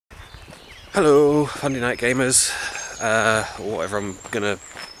Hello, Funday night gamers, or whatever I'm gonna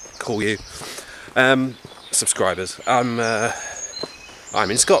call you, subscribers. I'm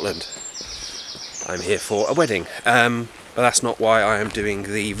in Scotland. I'm here for a wedding, but that's not why I am doing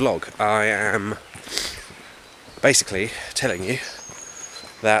the vlog. I am basically telling you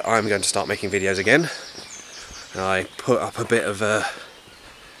that I'm going to start making videos again. I put up a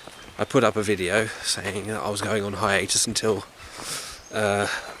video saying that I was going on hiatus until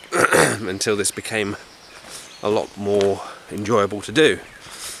until this became a lot more enjoyable to do.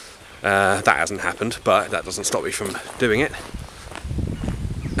 That hasn't happened, but that doesn't stop me from doing it.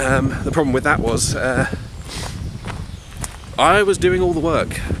 The problem with that was I was doing all the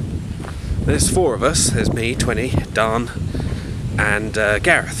work. There's four of us. There's me, 20, Dan, and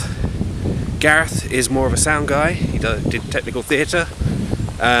Gareth. Gareth is more of a sound guy. He did technical theatre,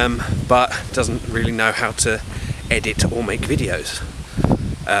 but doesn't really know how to edit or make videos.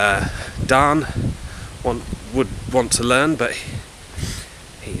 Dan would want to learn, but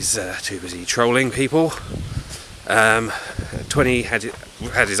he's too busy trolling people. 20 had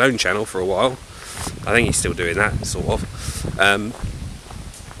his own channel for a while. I think he's still doing that, sort of.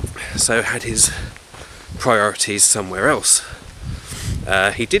 So had his priorities somewhere else.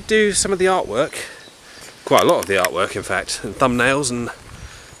 He did do some of the artwork, quite a lot of the artwork in fact, and thumbnails and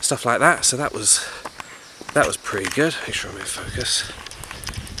stuff like that, so that was pretty good. Make sure I'm in focus.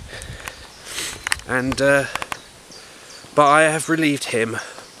 And but I have relieved him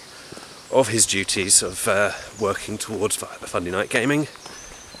of his duties of working towards Funday night gaming,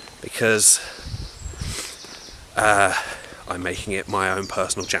 because I'm making it my own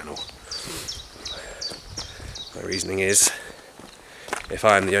personal channel. My reasoning is, if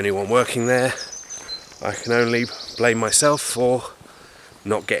I'm the only one working there, I can only blame myself for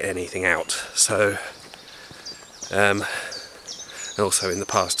not getting anything out. So, and also in the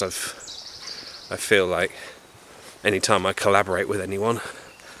past I feel like anytime I collaborate with anyone,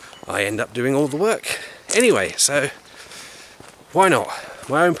 I end up doing all the work. Anyway, so why not?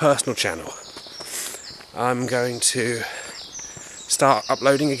 My own personal channel. I'm going to start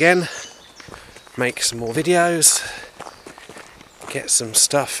uploading again, make some more videos, get some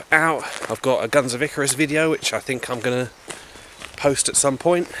stuff out. I've got a Guns of Icarus video which I think I'm going to post at some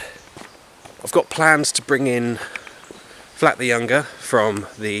point. I've got plans to bring in Flat the Younger from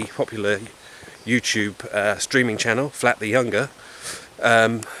the popular YouTube streaming channel, Flat the Younger.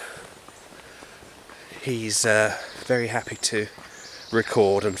 He's very happy to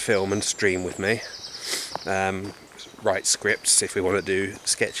record and film and stream with me, write scripts if we want to do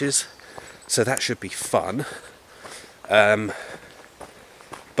sketches, so that should be fun. But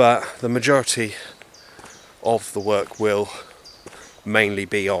the majority of the work will mainly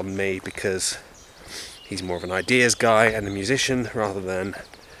be on me, because he's more of an ideas guy and a musician rather than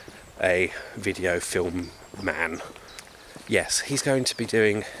a video film man. Yes, he's going to be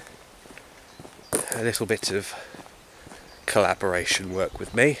doing a little bit of collaboration work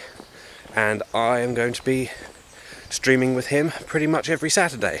with me, and I am going to be streaming with him pretty much every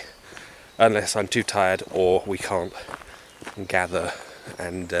Saturday, unless I'm too tired or we can't gather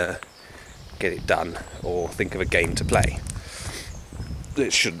and get it done or think of a game to play.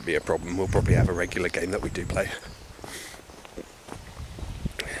 It shouldn't be a problem. We'll probably have a regular game that we do play.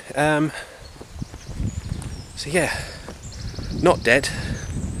 So yeah, not dead,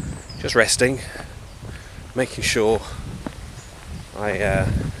 just resting, making sure I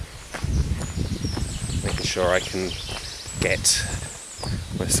can get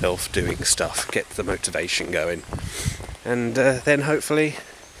myself doing stuff, get the motivation going, and then hopefully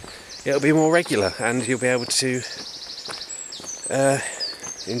it'll be more regular and you'll be able to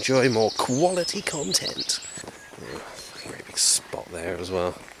enjoy more quality content. Oh, fucking great big spot there as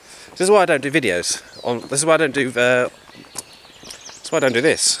well. This is why I don't do videos. This is why I don't do. That's why I don't do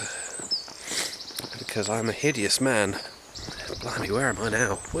this. Because I'm a hideous man. Blimey, where am I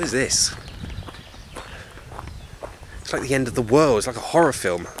now? What is this? It's like the end of the world. It's like a horror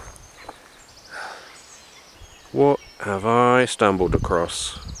film. What have I stumbled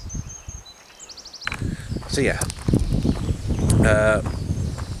across? So yeah,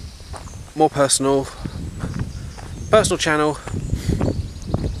 more personal channel.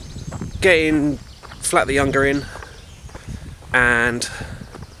 Getting Flat the Younger in, and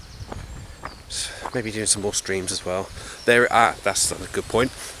maybe doing some more streams as well. That's a good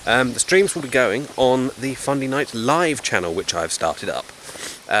point. The streams will be going on the Funday Night Live channel, which I've started up.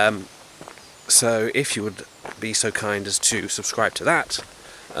 So if you would be so kind as to subscribe to that,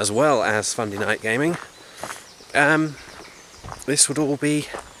 as well as Funday Night Gaming, this would all be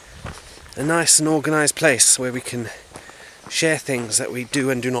a nice and organised place where we can share things that we do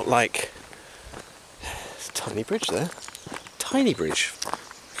and do not like a tiny bridge there. Tiny bridge. I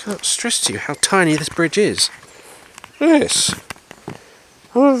can't stress to you how tiny this bridge is. Look at this.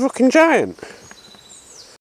 I'm a fucking giant.